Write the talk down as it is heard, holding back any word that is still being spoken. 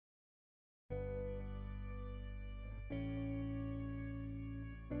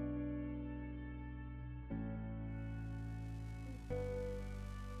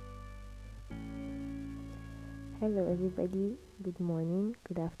Hello, everybody. Good morning,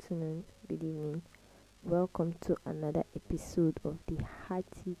 good afternoon, good evening. Welcome to another episode of the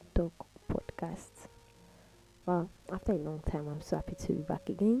Hearty Talk podcast. Well, after a long time, I'm so happy to be back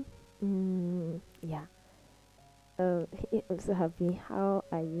again. Yeah. It also happy. How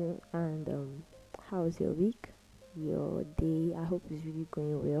are you? And how was your week? Your day? I hope it's really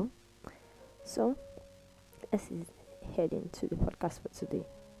going well. So, let's head into the podcast for today.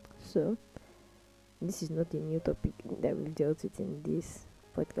 So, this is not a new topic that we've dealt with in this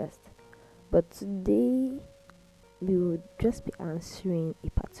podcast. But today we will just be answering a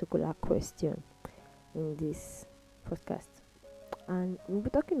particular question in this podcast. And we'll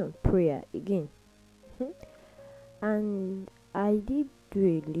be talking on prayer again. And I did do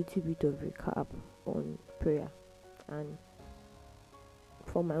a little bit of recap on prayer and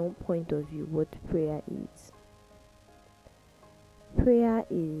from my own point of view what prayer is. Prayer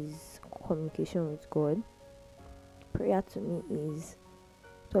is communication with God. Prayer to me is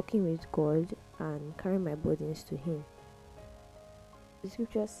talking with God and carrying my burdens to Him. The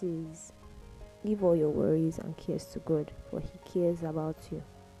scripture says, give all your worries and cares to God, for He cares about you.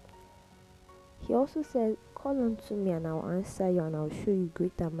 He also said, call unto me and I will answer you and I will show you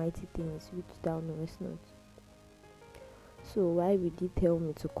great and mighty things which thou knowest not. So why would He tell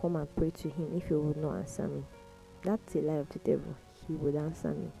me to come and pray to Him if He would not answer me? That's a lie of the devil. He would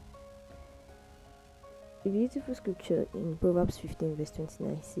answer me. A beautiful scripture in Proverbs 15 verse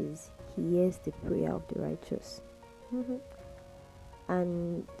 29 says, He hears the prayer of the righteous.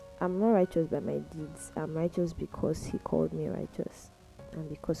 And I'm not righteous by my deeds. I'm righteous because He called me righteous. And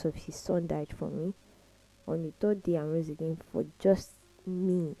because of His Son died for me on the third day and rose again for just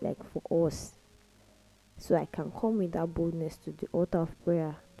me, like for us. So I can come with that boldness to the altar of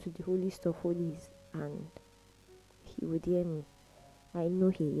prayer, to the holiest of holies, and He would hear me. I know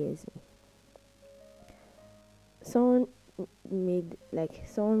He hears me. Someone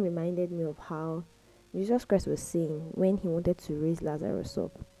reminded me of how Jesus Christ was saying when He wanted to raise Lazarus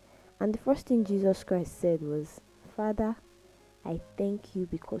up. And the first thing Jesus Christ said was, Father, I thank you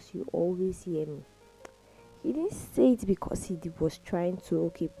because you always hear me. He didn't say it because He was trying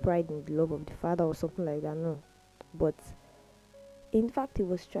to pride in the love of the Father or something like that, no. But in fact, He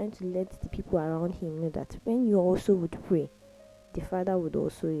was trying to let the people around Him know that when you also would pray, the Father would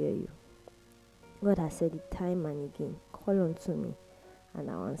also hear you. God has said it time and again, call unto me and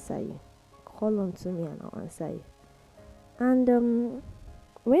I'll answer you. Call unto me and I'll answer you. And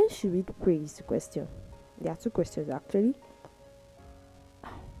when should we pray is the question. There are two questions actually.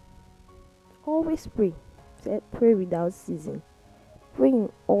 Always pray. Pray without ceasing. Pray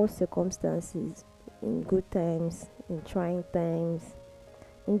in all circumstances, in good times, in trying times.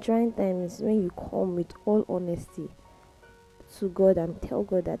 In trying times, when you come with all honesty to God and tell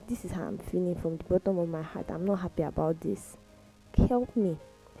God that this is how I'm feeling from the bottom of my heart. I'm not happy about this. Help me.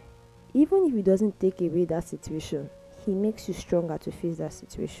 Even if He doesn't take away that situation, He makes you stronger to face that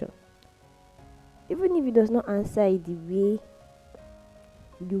situation. Even if He does not answer it the way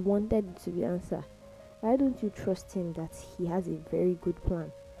you wanted it to be answered, why don't you trust Him that He has a very good plan?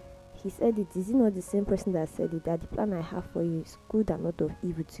 He said it. Is He not the same person that said it? That the plan I have for you is good and not of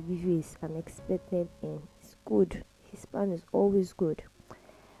evil, to give you an expected end. It's good. His plan is always good.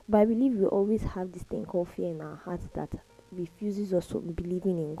 But I believe we always have this thing called fear in our hearts that refuses us from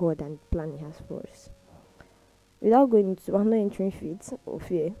believing in God and the plan He has for us. Without going into, I'm not entering fits or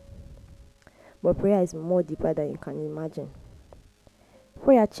fear, but prayer is more deeper than you can imagine.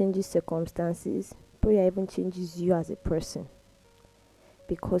 Prayer changes circumstances. Prayer even changes you as a person.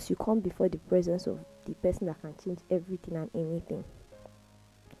 Because you come before the presence of the person that can change everything and anything.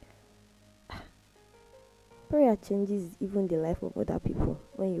 Prayer changes even the life of other people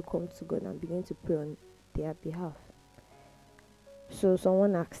when you come to God and begin to pray on their behalf. So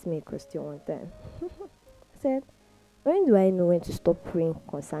someone asked me a question one time. Said, when do I know when to stop praying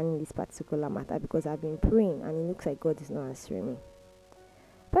concerning this particular matter? Because I've been praying and it looks like God is not answering me.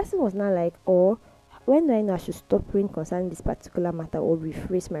 Person was not like, when do I know I should stop praying concerning this particular matter or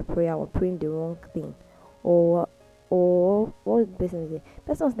rephrase my prayer or praying the wrong thing? Or what the person say?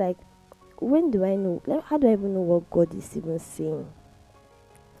 Person was like, when do I know? How do I even know what God is even saying?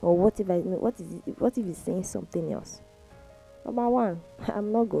 Or what if I know? What if He's saying something else? Number one,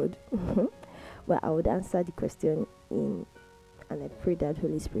 I'm not God. But I would answer the question and I pray that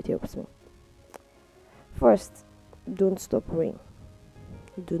Holy Spirit helps me. First, don't stop praying.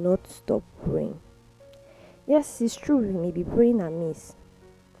 Do not stop praying. Yes, it's true we may be praying amiss,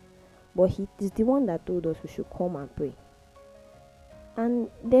 but He is the one that told us we should come and pray. And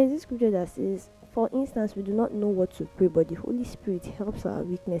there's this scripture that says, for instance, we do not know what to pray, but the Holy Spirit helps our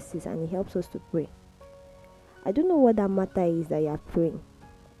weaknesses and He helps us to pray. I don't know what that matter is that you are praying.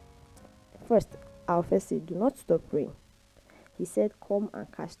 First, I'll first say, do not stop praying. He said, come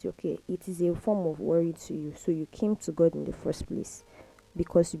and cast your care. It is a form of worry to you. So you came to God in the first place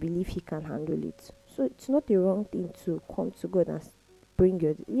because you believe He can handle it. So it's not a wrong thing to come to God and bring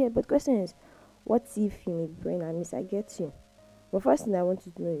your... Yeah, but the question is, what if you may be praying and miss? I get you. But first thing I want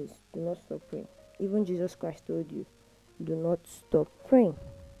you to know is, do not stop praying. Even Jesus Christ told you, do not stop praying.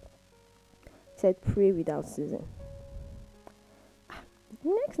 He said, pray without ceasing. The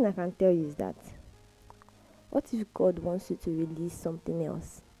next thing I can tell you is that, what if God wants you to release something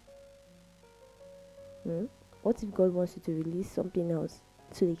else? What if God wants you to release something else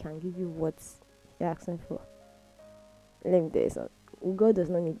so He can give you what you're asking for? Let me tell you something. God does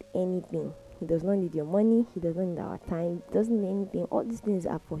not need anything. He does not need your money. He does not need our time. He doesn't need anything. All these things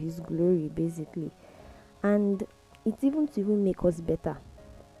are for His glory, basically. And it's even to even make us better.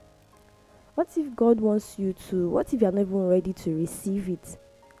 What if God wants you to... What if you're not even ready to receive it?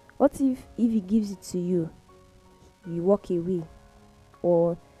 What if He gives it to you, you walk away,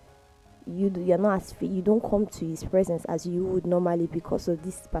 or you're not as you don't come to His presence as you would normally because of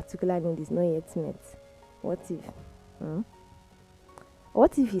this particular need is not yet met? What if?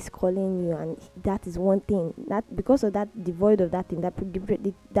 What if He's calling you and that is one thing that because of that devoid of that thing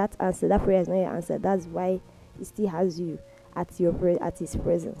that answer, that prayer is not your answer? That's why He still has you at His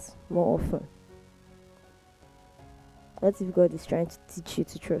presence more often. What if God is trying to teach you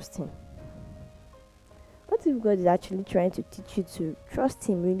to trust Him? What if God is actually trying to teach you to trust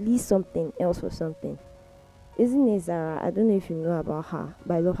Him, release something else for something? Isn't it Zara? I don't know if you know about her,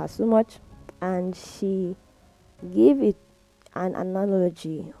 but I love her so much. And she gave it an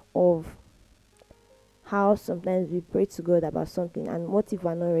analogy of how sometimes we pray to God about something, and what if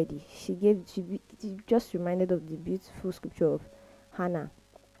we're not ready? She just reminded of the beautiful scripture of Hannah.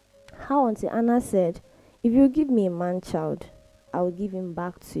 How until Hannah said, if you give me a man child, I will give him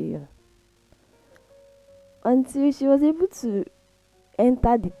back to you. Until she was able to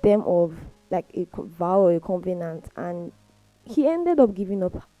enter the term of like a vow or a covenant, and he ended up giving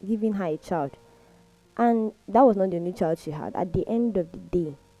her a child. And that was not the only child she had. At the end of the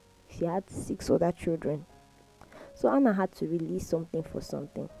day, she had 6 other children. So Anna had to release something for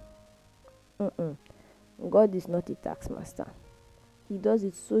something. God is not a tax master. He does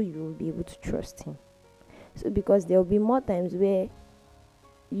it so you will be able to trust Him. So because there will be more times where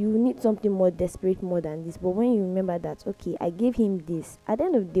you need something more desperate more than this, but when you remember that, okay, I gave Him this, at the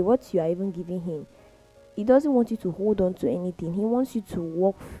end of the day, what you are even giving Him, He doesn't want you to hold on to anything. He wants you to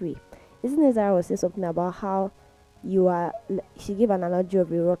walk free. Isn't it Zara was saying something about how she gave an analogy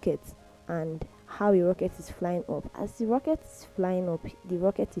of a rocket and how a rocket is flying up. As the rocket is flying up, the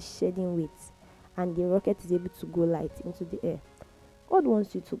rocket is shedding weight and the rocket is able to go light into the air. God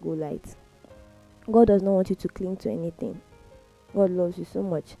wants you to go light. God does not want you to cling to anything. God loves you so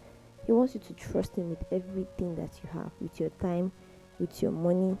much. He wants you to trust Him with everything that you have, with your time, with your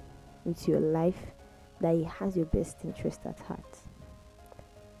money, with your life, that He has your best interest at heart.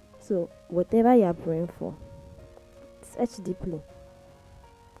 So, whatever you are praying for, search deeply.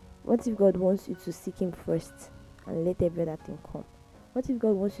 What if God wants you to seek Him first and let every other thing come? What if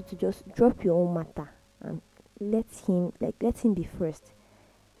God wants you to just drop your own matter and let Him be first?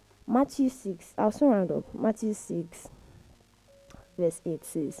 Matthew 6, I'll soon round up. Matthew 6, verse 8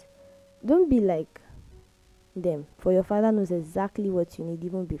 says, don't be like them, for your Father knows exactly what you need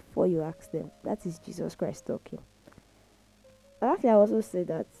even before you ask them. That is Jesus Christ talking. Actually, I also say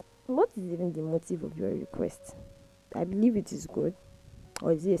that, what is even the motive of your request? I believe it is good,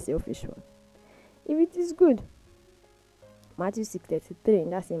 or is it a selfish one? If it is good, Matthew 6:33,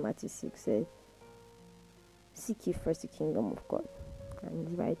 and that's in Matthew 6 says, seek ye first the kingdom of God and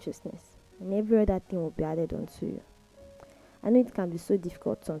His righteousness, and every other thing will be added unto you. I know it can be so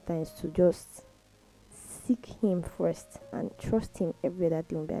difficult sometimes to just seek Him first and trust Him, every other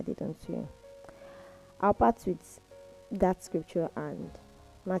thing will be added unto you. I'll part with that scripture and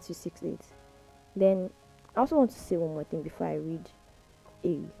Matthew 6:8. Then I also want to say one more thing before I read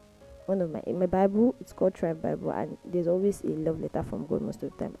one of my Bible. It's called Tribe Bible, and there's always a love letter from God most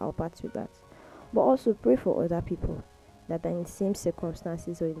of the time. I'll part with that. But also pray for other people that are in the same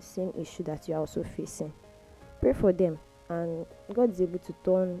circumstances or in the same issue that you are also facing. Pray for them, and God is able to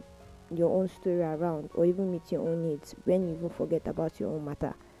turn your own story around or even meet your own needs when you even forget about your own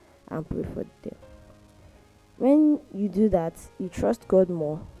matter and pray for them. When you do that, you trust God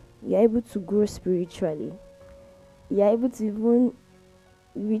more. You're able to grow spiritually. You're able to even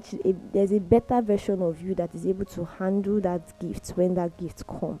there's a better version of you that is able to handle that gift when that gift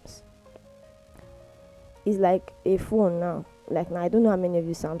comes. It's like a phone now. Like now, I don't know how many of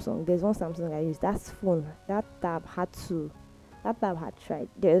you Samsung. There's one Samsung I use. That's phone. That tab had tried.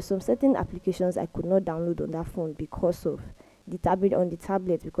 There are some certain applications I could not download on that phone because of the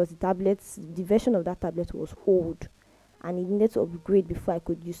tablet, because the version of that tablet was old and it needed to upgrade before I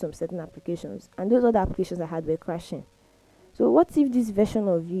could use some certain applications. And those other applications I had were crashing. So what if this version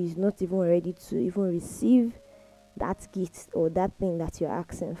of you is not even ready to even receive that gift or that thing that you're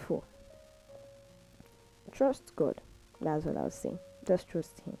asking for? Trust God. That's what I was saying. Just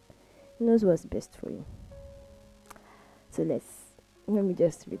trust Him. He knows what's best for you. So let me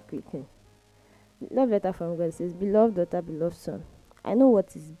just read quickly. Love letter from God says, Beloved daughter, beloved son, I know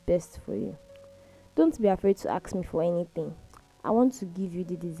what is best for you. Don't be afraid to ask me for anything. I want to give you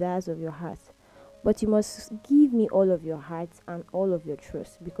the desires of your heart. But you must give me all of your heart and all of your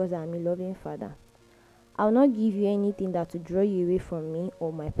trust, because I am a loving Father. I will not give you anything that will draw you away from me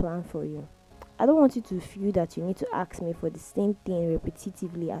or my plan for you. I don't want you to feel that you need to ask me for the same thing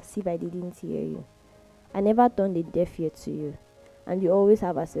repetitively as if I didn't hear you. I never turned a deaf ear to you, and you always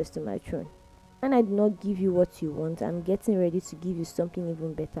have access to my throne. And I do not give you what you want, I'm getting ready to give you something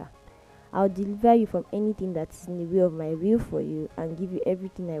even better. I'll deliver you from anything that is in the way of my will for you and give you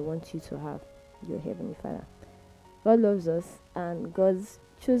everything I want you to have, your Heavenly Father. God loves us, and God's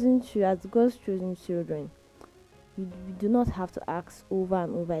chosen children, we do not have to ask over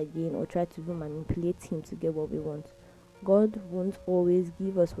and over again or try to even manipulate Him to get what we want. God won't always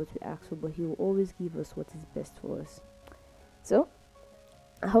give us what we ask for, but He will always give us what is best for us. So,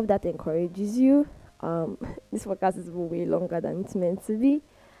 I hope that encourages you. This podcast is way longer than it's meant to be.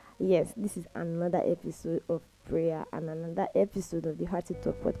 Yes, this is another episode of prayer and another episode of the Heart to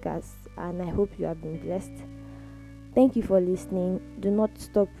Talk podcast, and I hope you have been blessed. Thank you for listening. Do not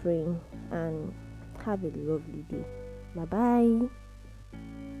stop praying, and have a lovely day. Bye bye.